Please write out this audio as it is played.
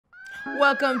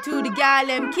Welcome to the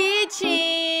Gallem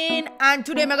Kitchen. And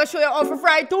today I'm gonna show you how to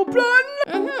fry two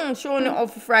plantain. Showing you how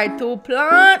to fry two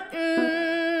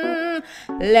plantain.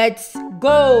 Let's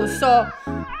go. So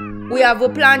we have a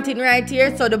plantain right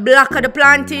here. So the blacker the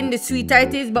plantain, the sweeter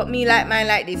it is. But me like mine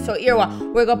like this. So here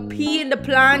we're gonna peel the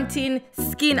plantain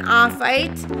skin off of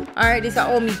it. Alright, this is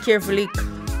how me carefully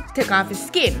take off the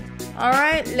skin.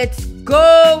 Alright, let's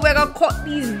go. We're gonna cut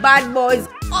these bad boys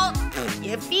up.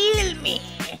 You feel me?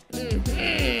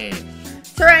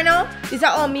 So right now, this is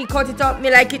how me cut it up.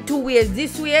 Me like it two ways.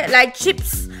 This way, like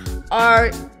chips, or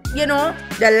you know,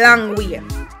 the long way.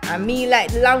 And me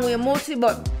like the long way mostly,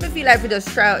 but I feel like we just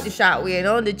try out the short way, you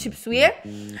know, the chips way.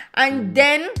 And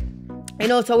then, you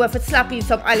know, so we have to slap in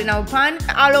some oil in our pan.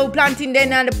 All our plantain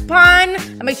then in the pan.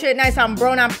 And make sure it's nice and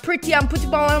brown and pretty. And put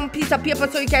it on a piece of paper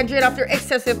so you can drain off your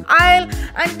excessive oil.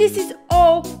 And this is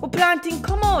how the plantain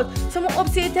come out. So I'm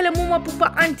upset tell mama,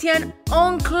 papa, auntie, and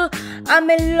uncle. And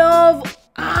me love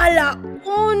all of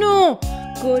uno.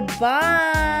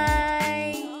 Goodbye.